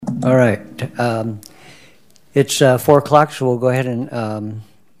All right. It's 4 o'clock, so we'll go ahead and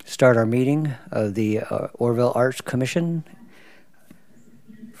start our meeting of the Orville Arts Commission.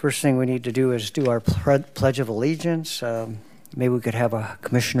 First thing we need to do is do our Pledge of Allegiance. Maybe we could have a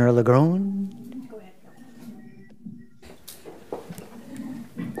Commissioner Legron. Go ahead.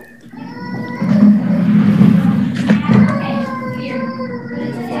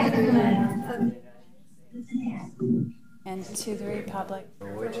 And to the republic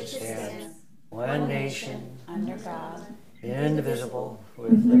for which it stands, one nation, under God, indivisible,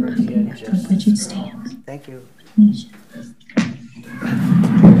 with liberty and justice. Thank you.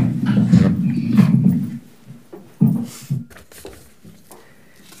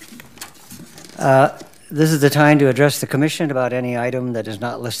 This is the time to address the commission about any item that is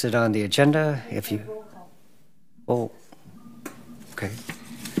not listed on the agenda. If you, oh, okay.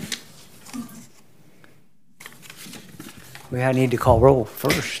 We need to call roll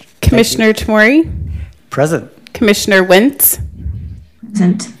first. Commissioner Tamori. Present. Commissioner Wentz.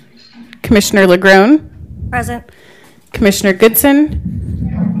 Present. Commissioner Legron. Present. Commissioner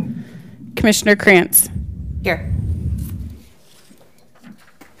Goodson. Commissioner Krantz. Here.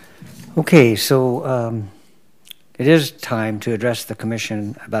 Okay, so it is time to address the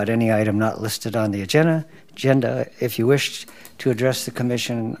commission about any item not listed on the agenda. If you wish to address the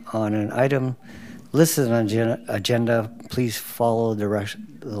commission on an item listed on agenda, please follow the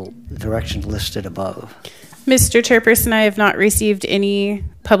directions listed above. Mr. Chairperson, I have not received any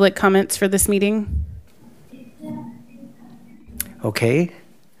public comments for this meeting. Okay.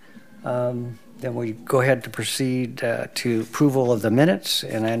 Then we go ahead to proceed to approval of the minutes,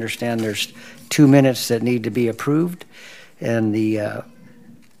 and I understand there's 2 minutes that need to be approved, and the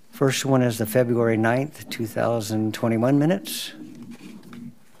first one is the February 9th, 2021 minutes.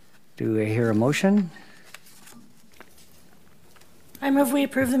 Do I hear a motion? I move we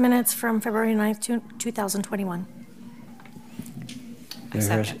approve the minutes from February 9th, 2021.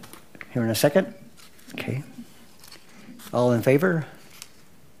 Second. Here in a second? Okay. All in favor?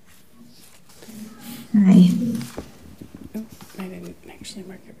 Aye. Oh, I didn't actually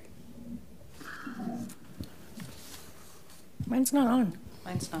mark it. Mine's not on.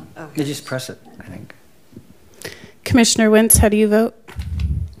 Mine's not. Oh. You just press it, I think. Commissioner Wentz, how do you vote?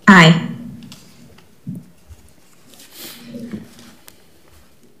 Aye.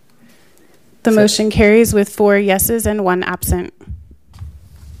 The motion carries with 4 yeses and 1 absent.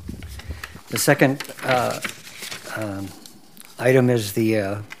 The second item is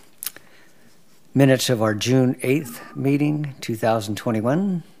the minutes of our June 8th meeting,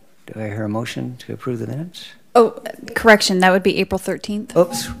 2021. Do I hear a motion to approve the minutes? Oh, correction. That would be April 13th.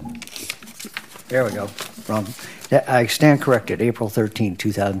 Oops. There we go. Wrong. I stand corrected. April 13th,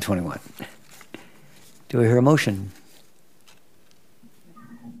 2021. Do I hear a motion?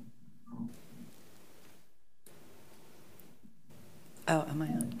 Oh, am I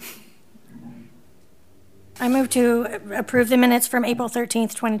on? I move to approve the minutes from April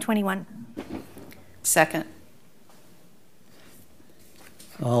 13th, 2021. Second.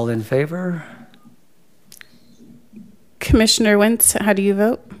 All in favor? Commissioner Wentz, how do you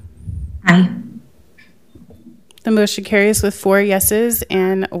vote? Aye. The motion carries with 4 yeses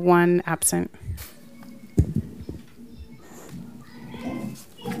and 1 absent.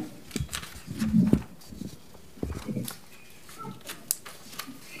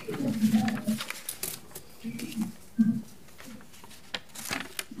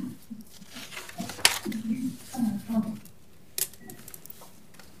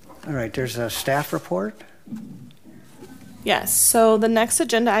 All right, there's a staff report. Yes, so the next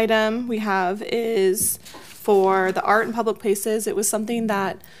agenda item we have is for the art in public places. It was something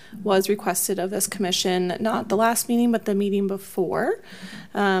that was requested of this commission, not the last meeting, but the meeting before.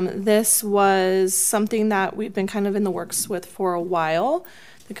 This was something that we've been kind of in the works with for a while.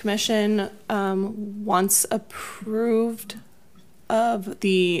 The commission once approved of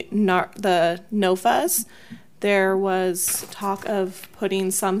the NOFAs. There was talk of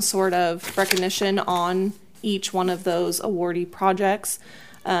putting some sort of recognition on each one of those awardee projects,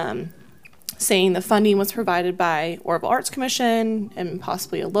 saying the funding was provided by Orville Arts Commission and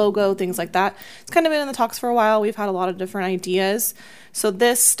possibly a logo, things like that. It's kind of been in the talks for a while. We've had a lot of different ideas. So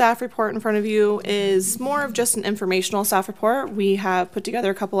this staff report in front of you is more of just an informational staff report. We have put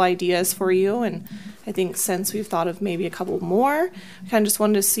together a couple ideas for you, and I think since we've thought of maybe a couple more, I kind of just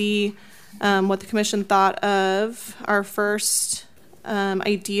wanted to see what the commission thought of. Our first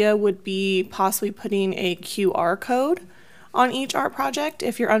idea would be possibly putting a QR code on each art project.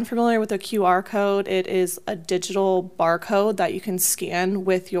 If you're unfamiliar with a QR code, it is a digital barcode that you can scan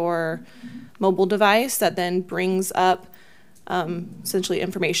with your mobile device that then brings up essentially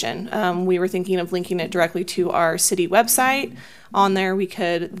information. We were thinking of linking it directly to our city website. On there, we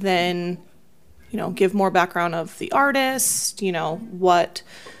could then, give more background of the artist, what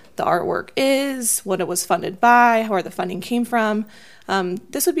the artwork is, what it was funded by, where the funding came from.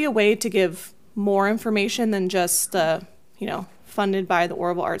 This would be a way to give more information than just funded by the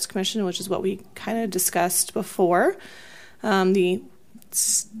Oroville Arts Commission, which is what we kind of discussed before. The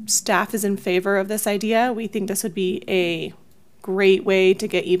staff is in favor of this idea. We think this would be a great way to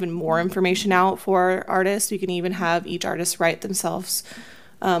get even more information out for artists. We can even have each artist write themselves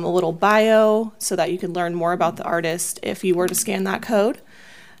a little bio so that you can learn more about the artist if you were to scan that code.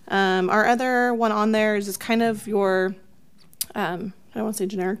 Our other one on there is just kind of your, I don't want to say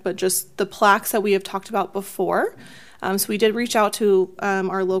generic, but just the plaques that we have talked about before. So we did reach out to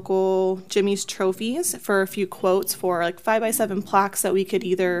our local Jimmy's Trophies for a few quotes for like 5x7 plaques that we could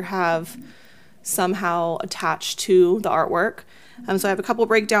either have somehow attached to the artwork. So I have a couple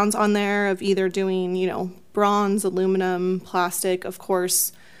breakdowns on there of either doing, bronze, aluminum, plastic. Of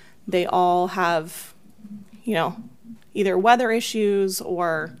course, they all have, either weather issues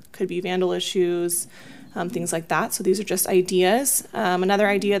or could be vandal issues, things like that. So these are just ideas. Another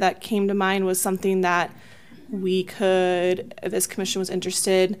idea that came to mind was something that we could, if this commission was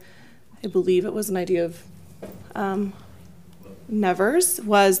interested, I believe it was an idea of Nevers,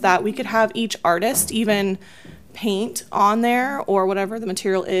 was that we could have each artist even paint on there or whatever the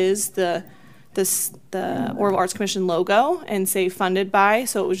material is, the Oroville Arts Commission logo and say funded by,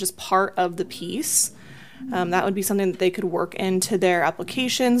 so it was just part of the piece. That would be something that they could work into their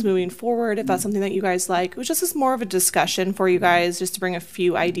applications moving forward if that's something that you guys like. It was just more of a discussion for you guys just to bring a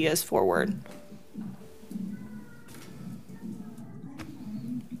few ideas forward.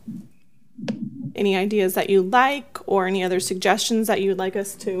 Any ideas that you like or any other suggestions that you'd like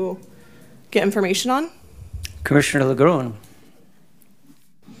us to get information on? Commissioner LeGruen.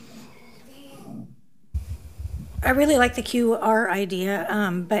 I really like the QR idea,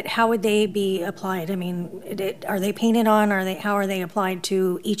 but how would they be applied? I mean, are they painted on? How are they applied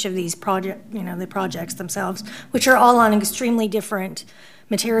to each of these the projects themselves, which are all on extremely different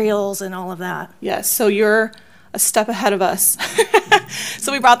materials and all of that? Yes, so you're a step ahead of us.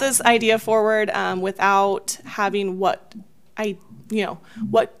 So we brought this idea forward without having what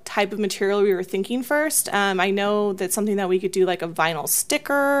type of material we were thinking first. I know that's something that we could do, like a vinyl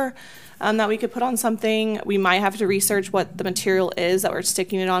sticker that we could put on something. We might have to research what the material is that we're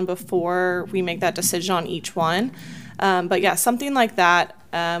sticking it on before we make that decision on each one. But yeah, something like that.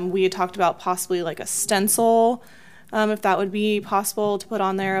 We had talked about possibly like a stencil, if that would be possible to put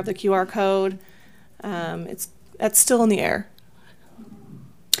on there of the QR code. That's still in the air.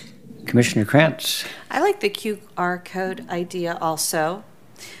 Commissioner Krantz. I like the QR code idea also.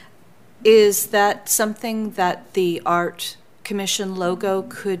 Is that something that the Art Commission logo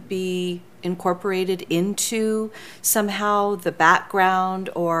could be incorporated into somehow the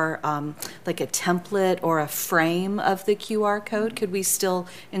background or like a template or a frame of the QR code? Could we still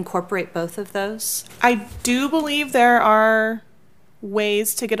incorporate both of those? I do believe there are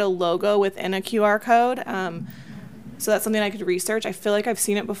ways to get a logo within a QR code. So that's something I could research. I feel like I've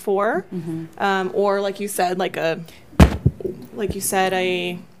seen it before. Mm-hmm. Or like you said,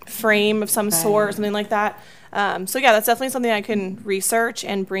 a frame of some sort or something like that. So yeah, that's definitely something I can research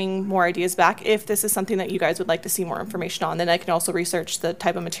and bring more ideas back. If this is something that you guys would like to see more information on, then I can also research the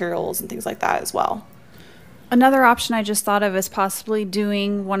type of materials and things like that as well. Another option I just thought of is possibly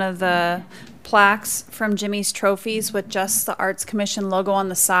doing one of the plaques from Jimmy's Trophies with just the Arts Commission logo on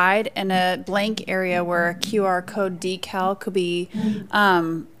the side and a blank area where a QR code decal could be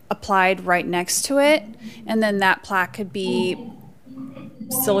applied right next to it. And then that plaque could be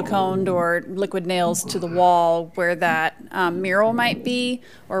siliconed or liquid nails to the wall where that mural might be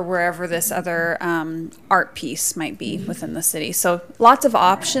or wherever this other art piece might be within the city. So lots of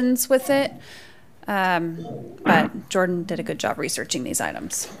options with it. But Jordan did a good job researching these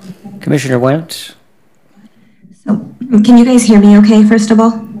items. Commissioner Wentz. So, can you guys hear me okay, first of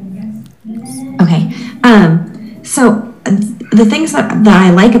all? Okay. So the things that I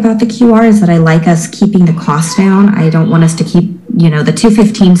like about the QR is that I like us keeping the cost down. I don't want us to keep, the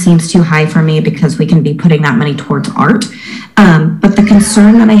 $215 seems too high for me because we can be putting that money towards art. But the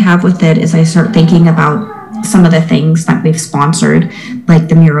concern that I have with it is I start thinking about some of the things that we've sponsored, like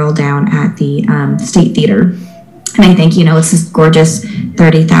the mural down at the State Theater. And I think, it's this gorgeous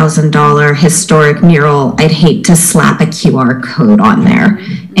 $30,000 historic mural. I'd hate to slap a QR code on there.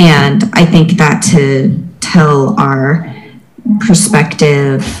 And I think that to tell our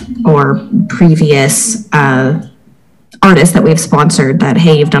prospective or previous artists that we've sponsored that,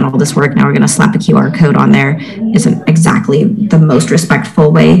 hey, you've done all this work, now we're going to slap a QR code on there, isn't exactly the most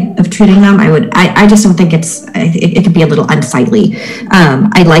respectful way of treating them. I just don't think it could be a little unsightly.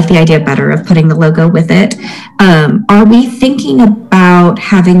 I like the idea better of putting the logo with it. Are we thinking about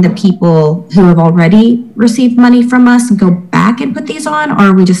having the people who have already received money from us go back and put these on,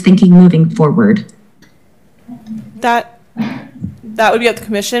 or are we just thinking moving forward? That would be up to the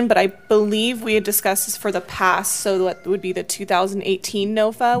commission, but I believe we had discussed this for the past. So what would be the 2018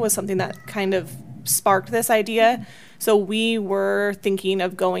 NOFA was something that kind of sparked this idea. So we were thinking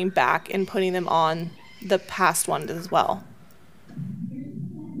of going back and putting them on the past one as well.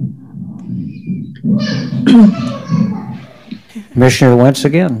 Commissioner, once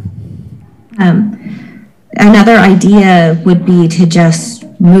again. Another idea would be to just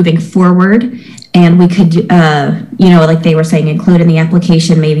moving forward, and we could, like they were saying, include in the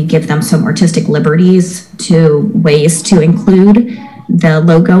application, maybe give them some artistic liberties to ways to include the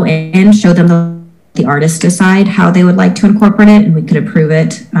logo and show them the artists decide how they would like to incorporate it, and we could approve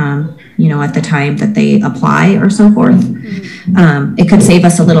it, at the time that they apply or so forth. It could save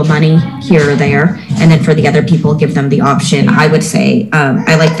us a little money here or there, and then for the other people, give them the option. I would say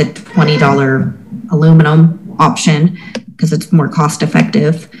I like the $20 aluminum option because it's more cost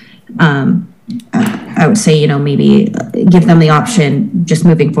effective. I would say, maybe give them the option just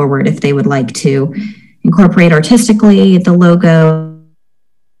moving forward if they would like to incorporate artistically the logo,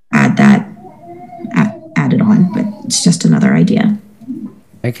 add it on, but it's just another idea.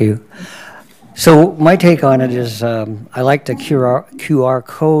 Thank you. So my take on it is I like the QR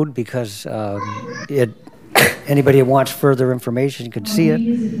code because anybody who wants further information could see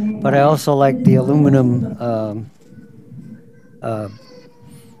it, but I also like the aluminum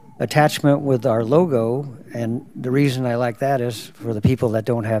attachment with our logo, and the reason I like that is for the people that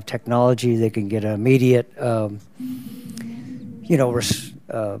don't have technology, they can get immediate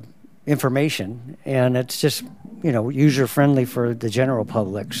information, and it's just user friendly for the general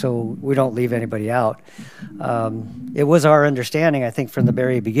public, so we don't leave anybody out. It was our understanding, I think, from the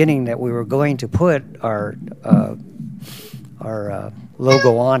very beginning that we were going to put our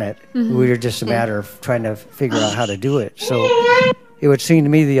logo on it. Mm-hmm. We were just a matter of trying to figure out how to do it. So it would seem to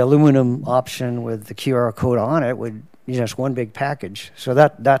me the aluminum option with the QR code on it would just one big package. So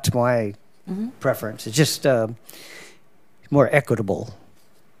that's my preference. It's just more equitable.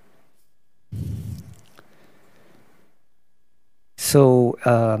 So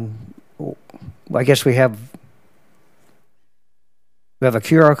I guess we have a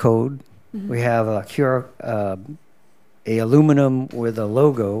QR code. Mm-hmm. We have a aluminum with a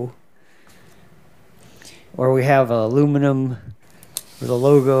logo, or we have aluminum with a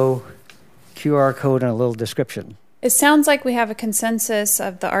logo, QR code, and a little description. It sounds like we have a consensus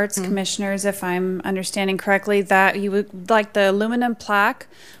of the arts commissioners, if I'm understanding correctly, that you would like the aluminum plaque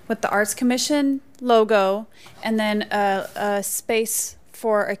with the Arts Commission logo and then a space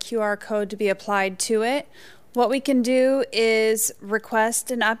for a QR code to be applied to it. What we can do is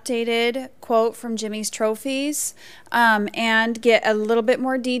request an updated quote from Jimmy's Trophies and get a little bit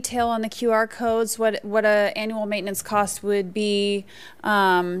more detail on the QR codes, what a annual maintenance cost would be,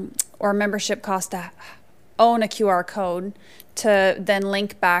 or membership cost to own a QR code, to then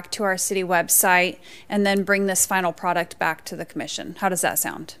link back to our city website and then bring this final product back to the commission. How does that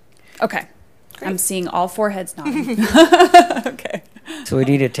sound? Okay. Great. I'm seeing all four heads nodding. Okay. So we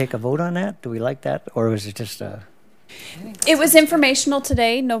need to take a vote on that? Do we like that? Or was it just a... It was informational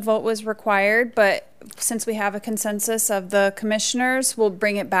today. No vote was required. But since we have a consensus of the commissioners, we'll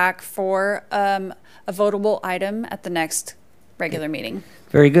bring it back for a votable item at the next regular meeting.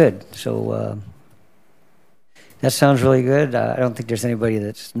 Very good. So that sounds really good. I don't think there's anybody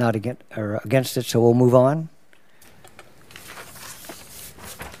that's not against it, so we'll move on.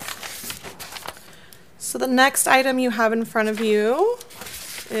 So the next item you have in front of you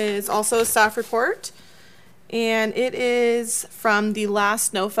is also a staff report, and it is from the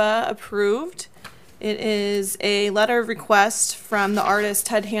last NOFA approved. It is a letter of request from the artist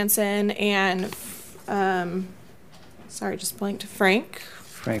Ted Hansen and, just blanked, Frank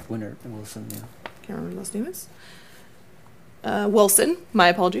Winter Wilson, yeah. Can't remember what his name is. Wilson, my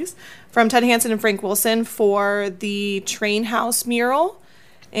apologies. From Ted Hansen and Frank Wilson for the Train House mural.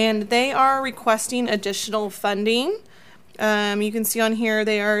 And they are requesting additional funding. You can see on here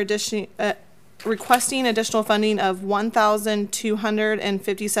they are requesting additional funding of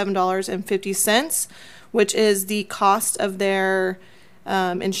 $1,257.50, which is the cost of their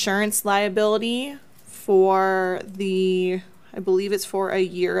insurance liability for I believe it's for a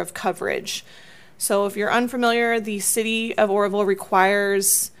year of coverage. So if you're unfamiliar, the city of Oroville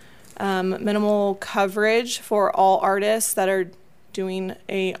requires minimal coverage for all artists that are doing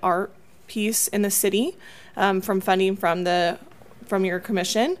a art piece in the city from funding from your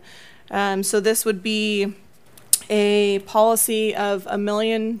commission. So this would be a policy of $1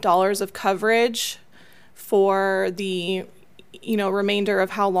 million of coverage for the remainder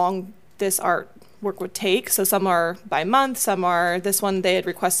of how long this artwork would take. So some are by month, some are, this one they had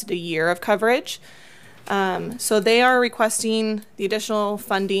requested a year of coverage. So they are requesting the additional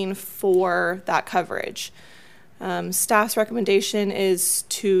funding for that coverage. Staff's recommendation is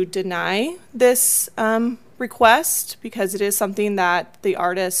to deny this request because it is something that the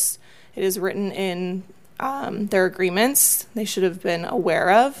artists, it is written in their agreements, they should have been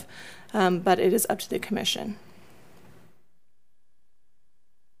aware of, but it is up to the commission.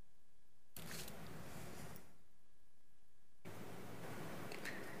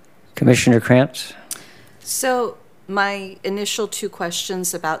 Commissioner Krantz? So my initial two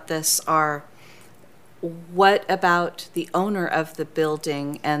questions about this are, what about the owner of the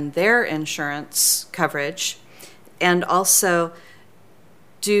building and their insurance coverage? And also,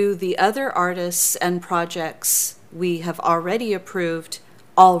 do the other artists and projects we have already approved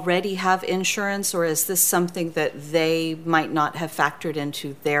already have insurance, or is this something that they might not have factored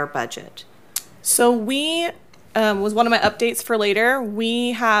into their budget? So we, was one of my updates for later,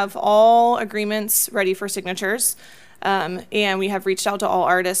 we have all agreements ready for signatures. And we have reached out to all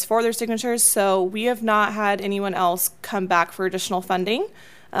artists for their signatures. So we have not had anyone else come back for additional funding.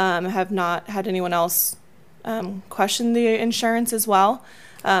 Have not had anyone else question the insurance as well.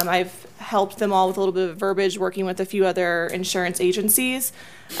 I've helped them all with a little bit of verbiage, working with a few other insurance agencies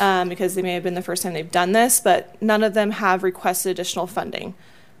because they may have been the first time they've done this, but none of them have requested additional funding.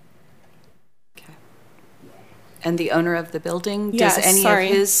 Okay. And the owner of the building, Yes, does any sorry.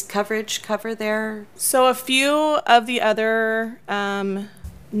 of his coverage cover their? So a few of the other NOFA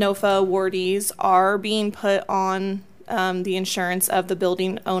awardees are being put on the insurance of the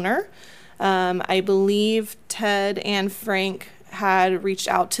building owner. I believe Ted and Frank had reached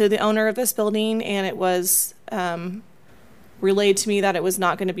out to the owner of this building, and it was relayed to me that it was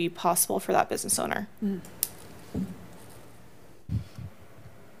not going to be possible for that business owner.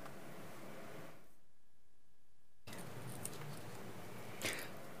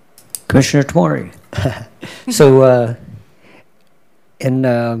 Commissioner Tamori? So,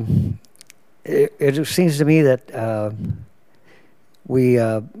 it seems to me that we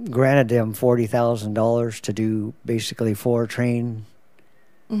granted them $40,000 to do basically 4 train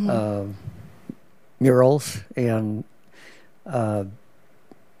murals, and the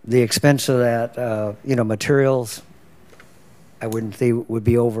expense of that, materials, I wouldn't think would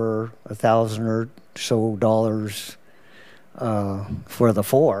be over $1,000 or so dollars for the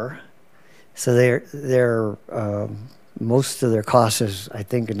 4. So they're most of their costs is, I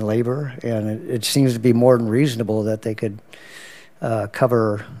think, in labor, and it seems to be more than reasonable that they could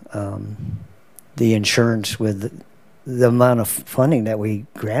cover the insurance with the amount of funding that we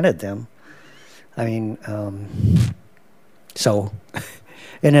granted them. I mean, so,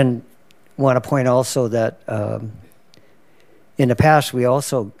 and then want to point also that in the past we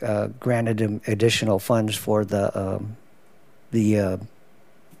also granted them additional funds for the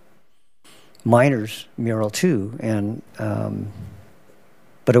miners mural too, and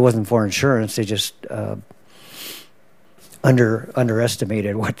but it wasn't for insurance. They just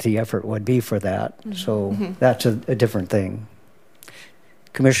underestimated what the effort would be for that. So that's a different thing.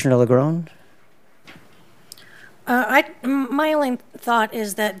 Commissioner LeGrone? My only thought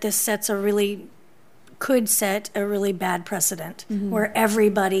is that this could set a really bad precedent where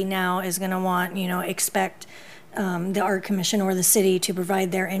everybody now is going to want, expect the art commission or the city to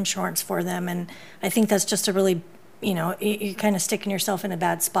provide their insurance for them. And I think that's just a really, you're kind of sticking yourself in a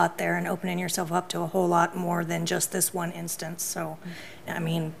bad spot there and opening yourself up to a whole lot more than just this one instance. So, I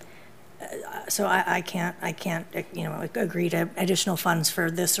mean, I can't, agree to additional funds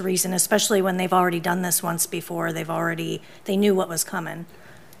for this reason, especially when they've already done this once before. They knew what was coming.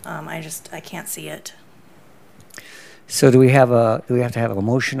 I can't see it. So do we have to have a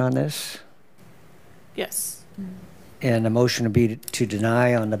motion on this? Yes. And the motion would be to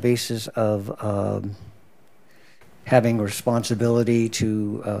deny on the basis of having responsibility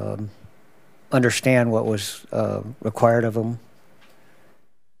to understand what was required of them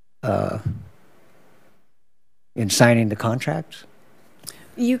in signing the contracts?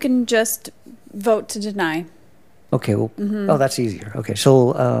 You can just vote to deny. Okay, well, oh, that's easier. Okay,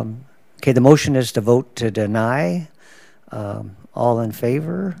 so, the motion is to vote to deny. All in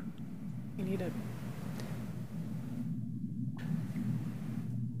favor? You need it.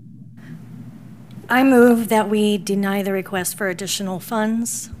 I move that we deny the request for additional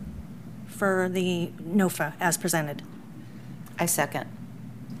funds. for the NOFA as presented. I second.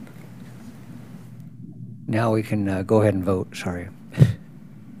 Now we can go ahead and vote, sorry.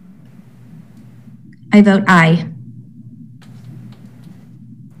 I vote aye.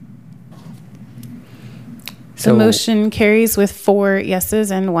 The So- motion carries with 4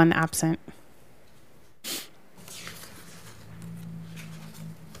 yeses and 1 absent.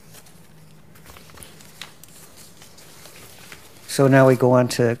 So now we go on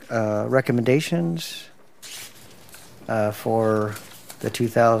to recommendations for the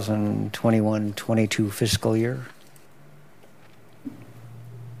 2021-22 fiscal year.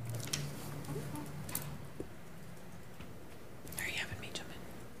 Are you having me jump in?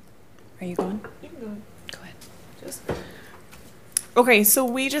 Are you going? Go ahead. Okay, so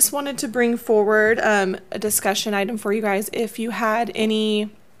we just wanted to bring forward a discussion item for you guys. If you had any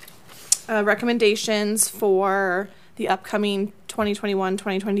recommendations for the upcoming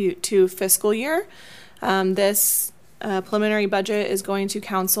 2021-2022 fiscal year, this preliminary budget is going to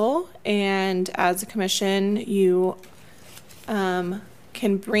council, and as a commission, you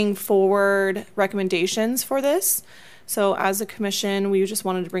can bring forward recommendations for this. So as a commission, we just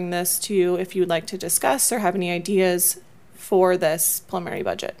wanted to bring this to you if you'd like to discuss or have any ideas for this preliminary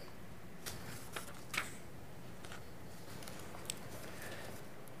budget.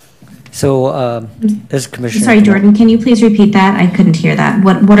 So as Commissioner. Sorry, Jordan, can you please repeat that? I couldn't hear that.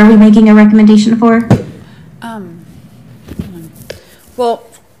 What are we making a recommendation for? Well,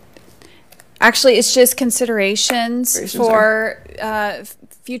 actually, it's just considerations for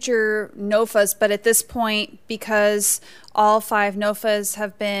future NOFAs, but at this point, because all 5 NOFAs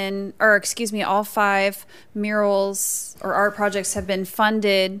have been, or excuse me, all 5 murals or art projects have been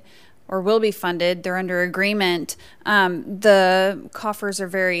funded or will be funded, they're under agreement, the coffers are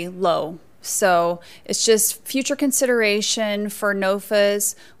very low. So it's just future consideration for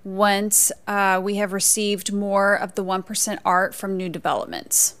NOFAs once we have received more of the 1% art from new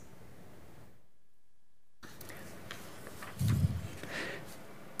developments.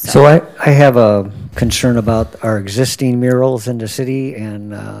 So I have a concern about our existing murals in the city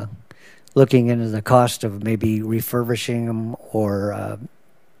and looking into the cost of maybe refurbishing them or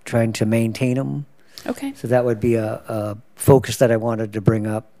trying to maintain them. Okay. So that would be a focus that I wanted to bring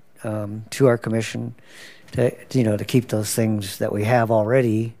up to our commission to keep those things that we have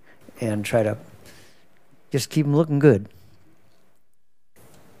already and try to just keep them looking good.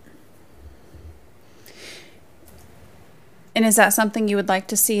 And is that something you would like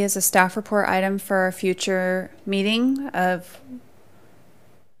to see as a staff report item for a future meeting of?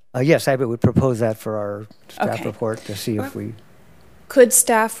 Yes, I would propose that for our staff Okay. report to see if we. Could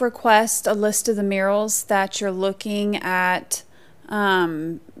staff request a list of the murals that you're looking at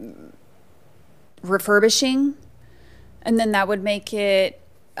refurbishing? And then that would make it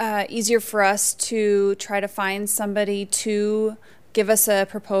easier for us to try to find somebody to give us a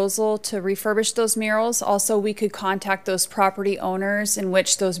proposal to refurbish those murals. Also, we could contact those property owners in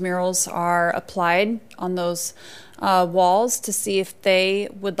which those murals are applied on those walls to see if they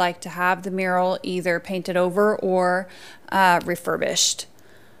would like to have the mural either painted over or refurbished.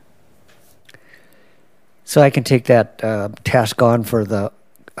 So I can take that task on for the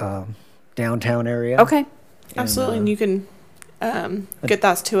downtown area. Okay. Absolutely, and you can get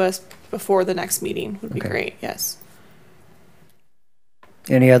that to us before the next meeting would be Okay. great, yes.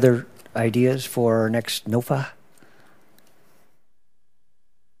 Any other ideas for our next NOFA?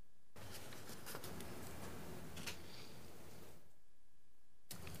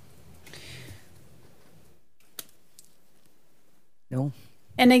 No?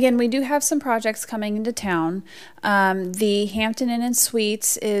 And again, we do have some projects coming into town. The Hampton Inn and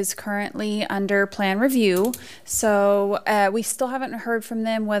Suites is currently under plan review. So we still haven't heard from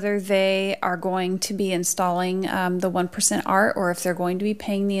them whether they are going to be installing the 1% art or if they're going to be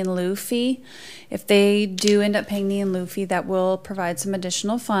paying the in lieu fee. If they do end up paying the in lieu fee, that will provide some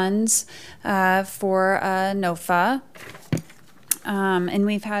additional funds for NOFA. And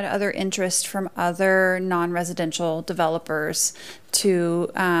we've had other interest from other non-residential developers to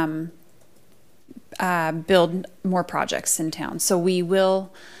build more projects in town. So we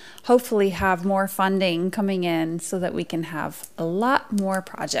will hopefully have more funding coming in so that we can have a lot more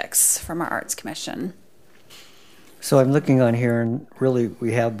projects from our Arts Commission. So I'm looking on here and really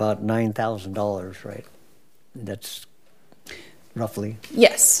we have about $9,000, right? That's roughly.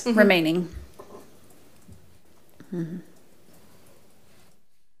 Yes, remaining. Mm-hmm.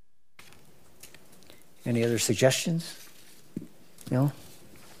 Any other suggestions? No?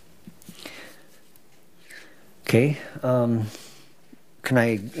 Okay. Can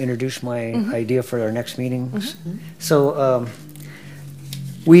I introduce my idea for our next meeting? So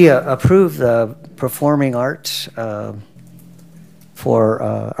We approved the performing arts for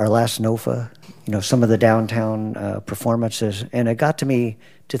our last NOFA, you know, some of the downtown performances. And it got to me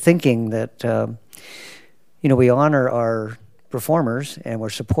to thinking that, you know, we honor our performers and we're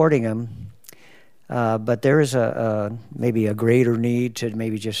supporting them, but there is maybe a greater need to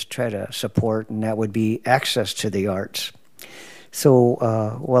maybe just try to support, and that would be access to the arts.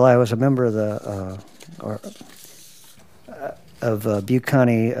 So while I was a member of the Butte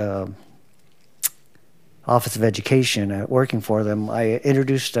County Office of Education, working for them, I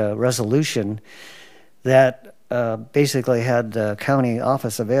introduced a resolution that basically had the County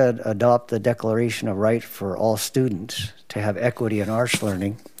Office of Ed adopt the Declaration of Right for all students to have equity in arts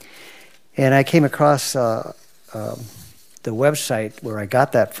learning. And I came across the website where I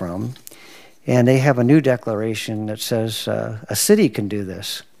got that from, and they have a new declaration that says a city can do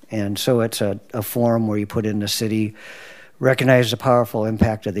this. And so it's a form where you put in the city, recognize the powerful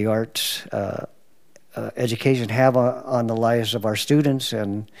impact of the arts education have on the lives of our students,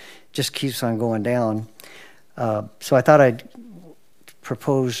 and just keeps on going down. So I thought I'd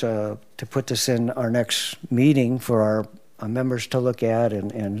propose to put this in our next meeting for our members to look at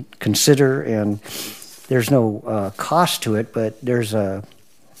and consider. And there's no cost to it, but there's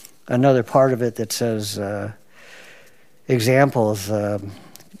another part of it that says examples.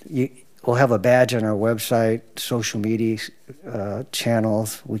 We'll have a badge on our website, social media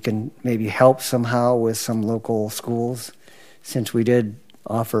channels. We can maybe help somehow with some local schools. Since we did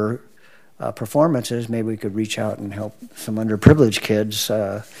offer performances, maybe we could reach out and help some underprivileged kids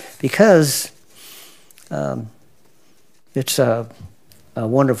because it's a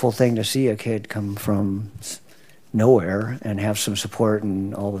wonderful thing to see a kid come from nowhere and have some support,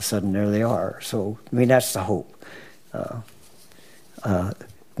 and all of a sudden there they are. So, I mean, that's the hope.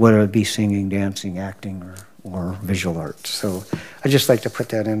 Whether it be singing, dancing, acting, or visual arts. So I'd just like to put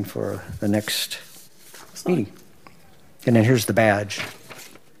that in for the next meeting. And then here's the badge.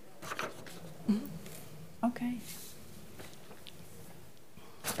 Okay.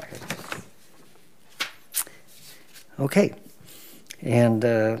 Okay. And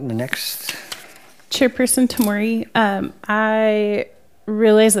the next. Chairperson Tamori, I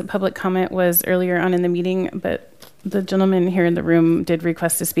realize that public comment was earlier on in the meeting, but the gentleman here in the room did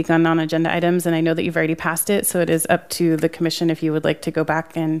request to speak on non-agenda items, and I know that you've already passed it, so it is up to the commission if you would like to go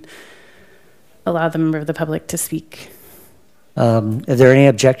back and allow the member of the public to speak. Is there any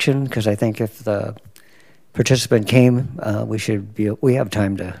objection? Because I think if the participant came, we have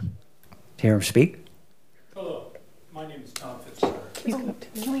time to hear him speak. Hello, my name is Tom Fitzgerald.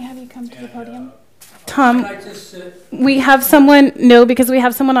 Can we have you come to the podium? Can Tom, I just sit? we have someone, no, because we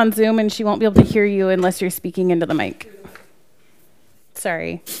have someone on Zoom and she won't be able to hear you unless you're speaking into the mic.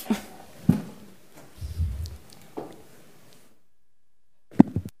 Sorry.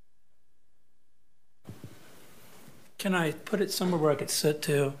 Can I put it somewhere where I could sit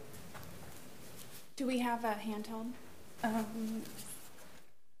too? Do we have a handheld?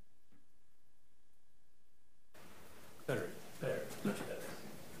 Better, much better.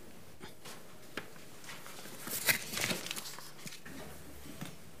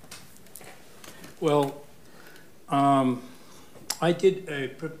 Well, I did a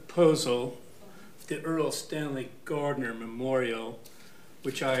proposal, the Earl Stanley Gardner Memorial,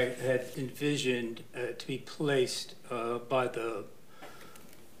 which I had envisioned to be placed by the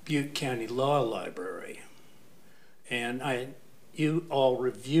Butte County Law Library. And you all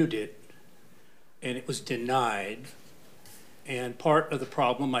reviewed it, and it was denied. And part of the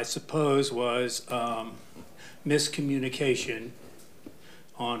problem, I suppose, was miscommunication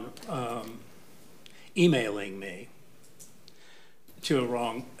on emailing me to a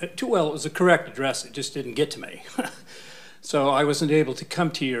wrong, well, it was a correct address, it just didn't get to me. So I wasn't able to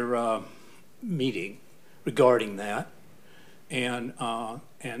come to your meeting regarding that. And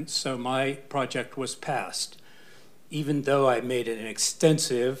so my project was passed, even though I made an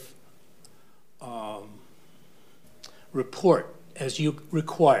extensive report as you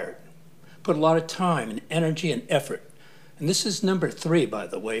required. Put a lot of time and energy and effort. And this is number 3, by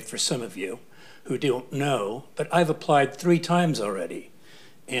the way, for some of you who don't know, but I've applied 3 times already.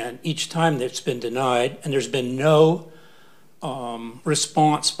 And each time it's been denied, and there's been no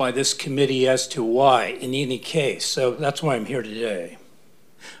response by this committee as to why in any case. So that's why I'm here today.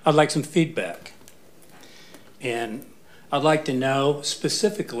 I'd like some feedback. And I'd like to know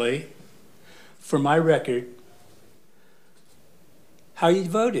specifically, for my record, how you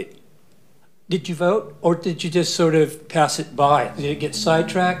voted. Did you vote, or did you just sort of pass it by? Did it get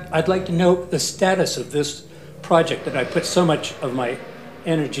sidetracked? I'd like to know the status of this project that I put so much of my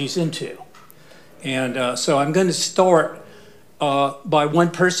energies into. And so I'm going to start by one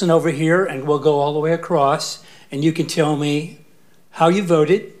person over here, and we'll go all the way across, and you can tell me how you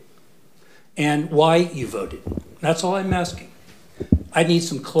voted and why you voted. That's all I'm asking. I need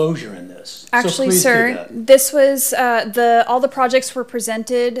some closure in this. Actually, please do sir, that. this was all the projects were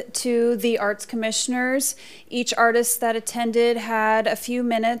presented to the arts commissioners. Each artist that attended had a few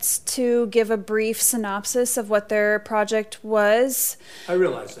minutes to give a brief synopsis of what their project was. I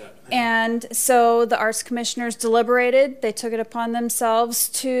realize that. And so the arts commissioners deliberated. They took it upon themselves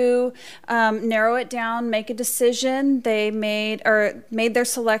to narrow it down, make a decision. They made their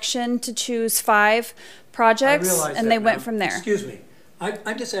selection to choose 5 projects, I realize and that, they went ma'am. from there. Excuse me.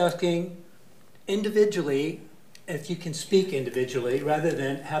 I'm just asking individually, if you can speak individually, rather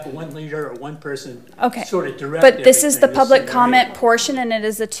than have one leader or one person Okay. sort of direct But this is the everything, public scenario. comment portion, and it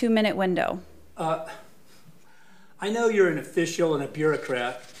is a 2-minute window. I know you're an official and a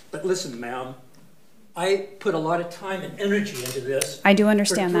bureaucrat, but listen, ma'am, I put a lot of time and energy into this. I do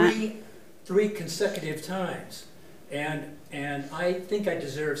understand that. Three consecutive times, and I think I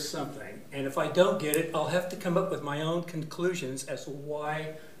deserve something. And if I don't get it, I'll have to come up with my own conclusions as to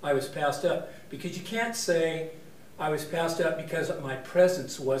why I was passed up. Because you can't say I was passed up because my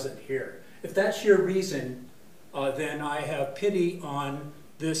presence wasn't here. If that's your reason, then I have pity on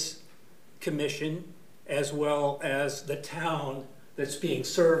this commission as well as the town that's being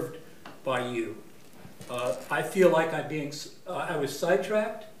served by you. I feel like I was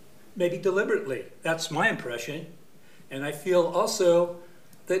sidetracked, maybe deliberately. That's my impression. And I feel also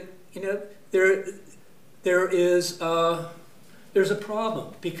that, you know, there's a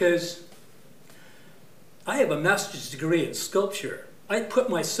problem, because I have a master's degree in sculpture. I put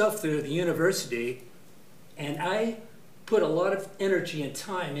myself through the university, and I put a lot of energy and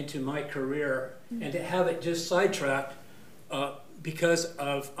time into my career, and to have it just sidetracked because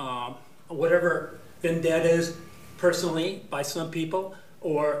of whatever vendettas personally by some people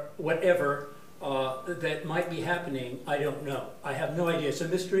or whatever that might be happening, I don't know. I have no idea. It's a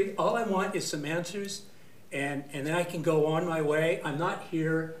mystery. All I want is some answers, and then I can go on my way. I'm not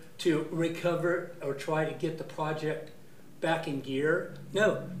here to recover or try to get the project back in gear.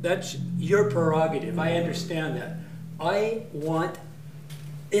 No, that's your prerogative. I understand that. I want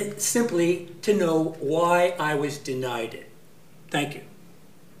it simply to know why I was denied it. Thank you.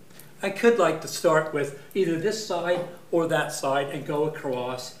 I could like to start with either this side or that side and go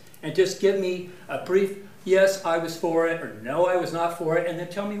across and just give me a brief, yes, I was for it, or no, I was not for it, and then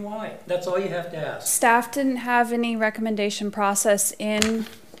tell me why. That's all you have to ask. Staff didn't have any recommendation process in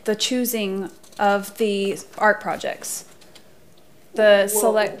the choosing of the art projects. What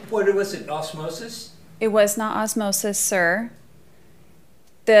was it, osmosis? It was not osmosis, sir.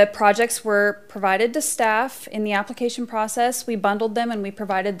 The projects were provided to staff in the application process. We bundled them and we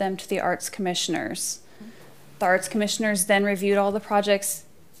provided them to the arts commissioners. The arts commissioners then reviewed all the projects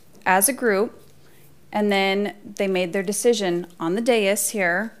as a group, and then they made their decision on the dais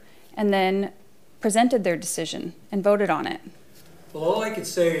here, and then presented their decision and voted on it. Well, all I could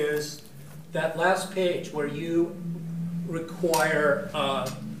say is that last page where you require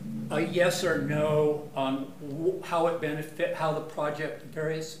a yes or no on how the project,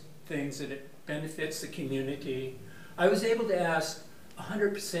 various things that it benefits the community. I was able to ask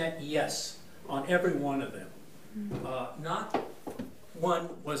 100% yes on every one of them. Not one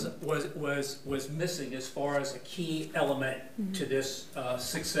was missing as far as a key element to this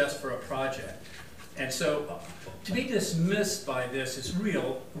success for a project. And so to be dismissed by this is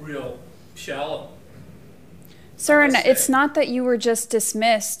real shallow. Sir, and it's not that you were just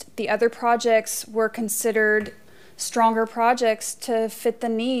dismissed. The other projects were considered stronger projects to fit the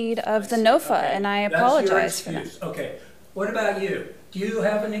need of the NOFA, Okay. and I That's apologize for your that. excuse. Okay, what about you? Do you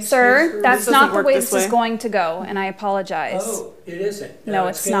have an excuse? Sir, for that's this? not the work way this this is way. going to go, and I apologize. Oh, it isn't. No,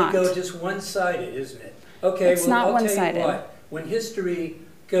 it's gonna not. go just one-sided, isn't it? Okay, It's well, not I'll tell you one-sided. what. When history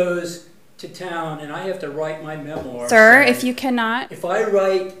goes to town and I have to write my memoir, Sir, saying, if you cannot, if I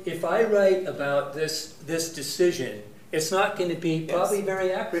write about this decision, it's not going to be probably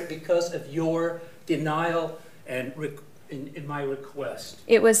very accurate because of your denial and in my request.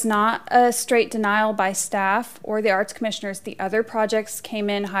 it was not a straight denial by staff or the arts commissioners. The other projects came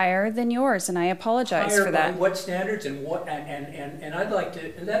in higher than yours, and I apologize Higher for by that. what standards and what and I'd like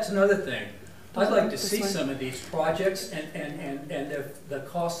to, and that's another thing. I'd like to see some of these projects and the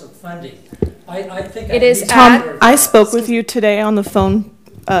cost of funding. I think It is Tom, I spoke with you today on the phone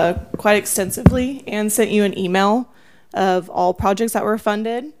quite extensively and sent you an email of all projects that were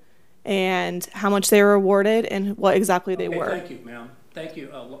funded and how much they were awarded and what exactly they Okay, were. thank you, ma'am. Thank you,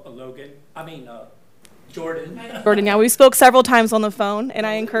 Logan. Jordan. Jordan, yeah, we spoke several times on the phone, and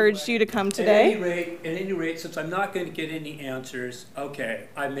I encouraged you to come today. At any rate, since I'm not going to get any answers, okay,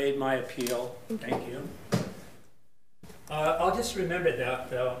 I made my appeal. Thank you. I'll just remember that,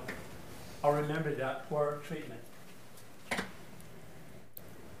 though. I'll remember that poor treatment.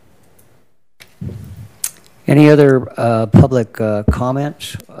 Any other public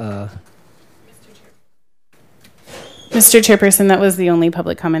comments? Mr. Chairperson, that was the only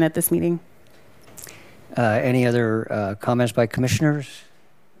public comment at this meeting. Any other comments by commissioners?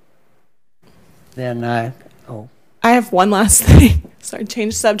 Then, I have one last thing. Sorry,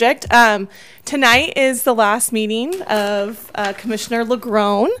 change subject. Tonight is the last meeting of Commissioner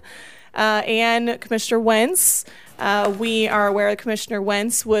LaGrone and Commissioner Wentz. We are aware that Commissioner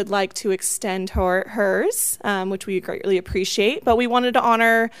Wentz would like to extend hers, which we greatly appreciate. But we wanted to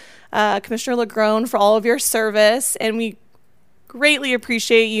honor Commissioner LaGrone for all of your service, and we greatly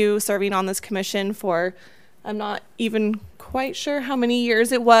appreciate you serving on this commission for, I'm not even quite sure how many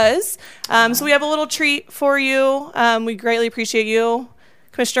years it was. So we have a little treat for you. We greatly appreciate you.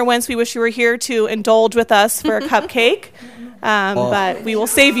 Commissioner Wentz, we wish you were here to indulge with us for a cupcake, but we will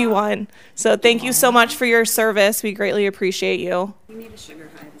save you one. So thank you so much for your service. We greatly appreciate you. We need a sugar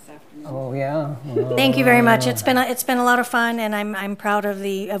high this afternoon. oh, yeah. Thank you very much. It's been a lot of fun, and I'm proud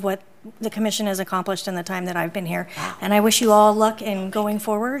of what the commission has accomplished in the time that I've been here. And I wish you all luck in going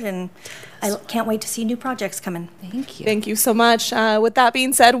forward, and I can't wait to see new projects coming. Thank you. Thank you so much. With that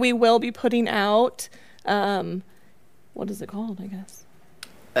being said, we will be putting out, what is it called, I guess?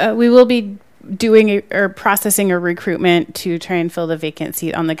 We will be doing or processing a recruitment to try and fill the vacant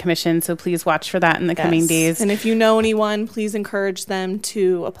seat on the commission. So please watch for that in the coming days. And if you know anyone, please encourage them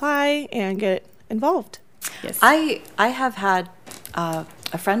to apply and get involved. Yes. I have had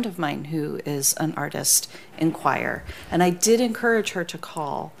a friend of mine who is an artist inquire, and I did encourage her to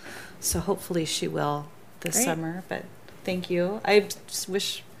call. So hopefully she will this summer. But thank you. I just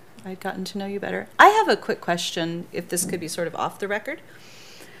wish I'd gotten to know you better. I have a quick question, if this could be sort of off the record.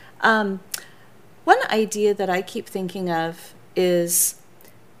 One idea that I keep thinking of is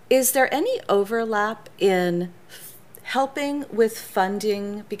there any overlap in helping with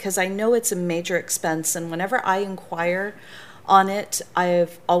funding? Because I know it's a major expense, and whenever I inquire on it,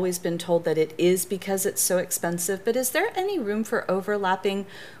 I've always been told that it is because it's so expensive. But is there any room for overlapping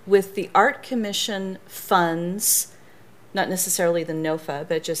with the Art Commission funds, not necessarily the NOFA,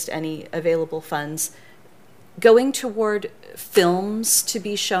 but just any available funds, going toward films to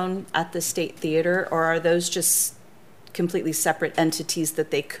be shown at the State Theater, or are those just completely separate entities that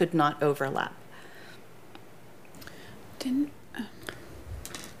they could not overlap?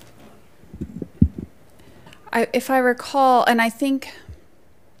 If I recall, and I think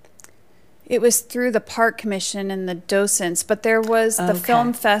it was through the Park Commission and the docents, but there was the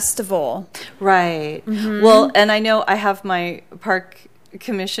film festival. Right. Mm-hmm. Well, and I know I have my Park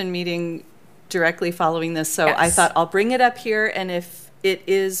Commission meeting directly following this, so yes. I thought I'll bring it up here, and if it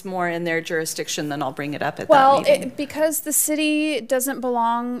is more in their jurisdiction, then I'll bring it up at that meeting. Well, because the city doesn't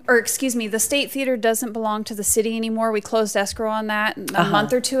belong, or excuse me, the State Theater doesn't belong to the city anymore. We closed escrow on that a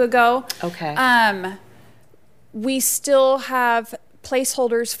month or two ago. Okay. We still have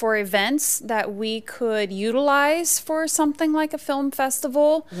placeholders for events that we could utilize for something like a film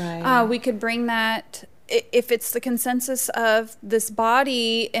festival. Right. We could bring that, if it's the consensus of this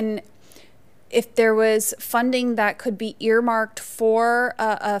body, and if there was funding that could be earmarked for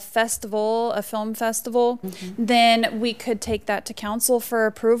a festival, a film festival, mm-hmm. then we could take that to council for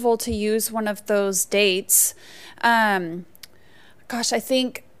approval to use one of those dates. I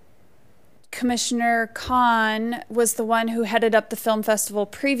think Commissioner Khan was the one who headed up the film festival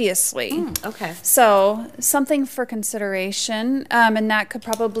previously. Okay. So something for consideration, and that could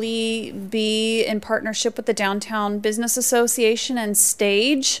probably be in partnership with the Downtown Business Association and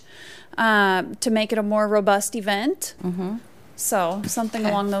Stage, to make it a more robust event. Mm-hmm. So something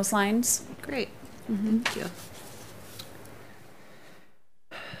along those lines. Great. Mm-hmm. Thank you.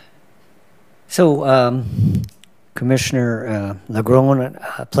 So, Commissioner LaGrone,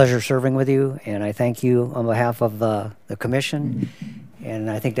 pleasure serving with you, and I thank you on behalf of the commission. And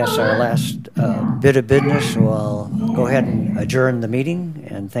I think that's our last bit of business, so I'll go ahead and adjourn the meeting.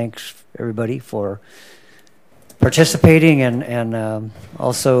 And thanks, everybody, for participating, and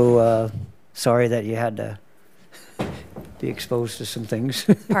also sorry that you had to be exposed to some things.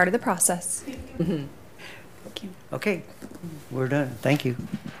 Part of the process. Mm-hmm. Okay, we're done. Thank you.